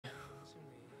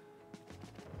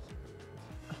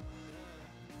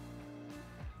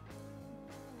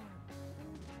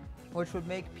which would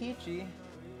make Peachy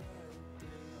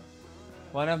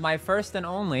one of my first and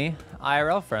only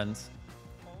IRL friends.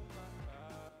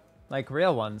 Like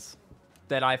real ones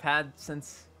that I've had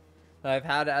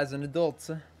as an adult.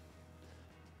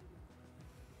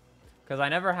 Because I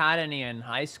never had any in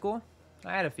high school.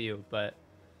 I had a few, but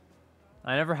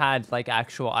I never had like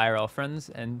actual IRL friends,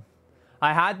 and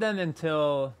I had them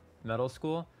until middle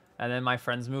school, and then my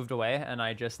friends moved away and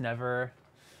I just never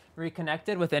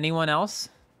reconnected with anyone else.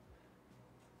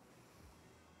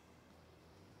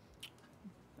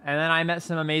 And then I met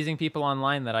some amazing people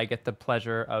online that I get the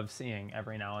pleasure of seeing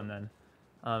every now and then.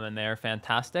 And they're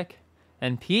fantastic.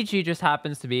 And PG just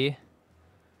happens to be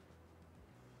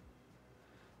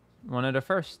one of the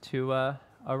first to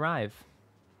arrive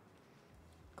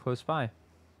close by.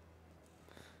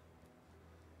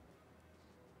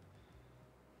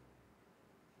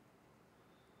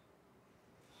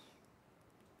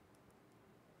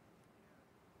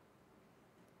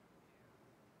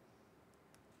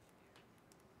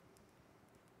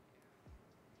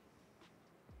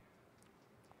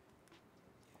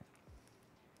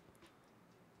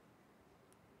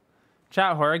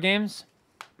 Chat, horror games?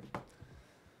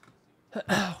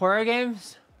 Horror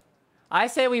games? I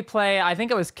say we play, I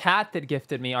think it was Kat that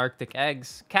gifted me Arctic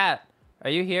Eggs. Kat, are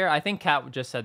you here? I think Kat just said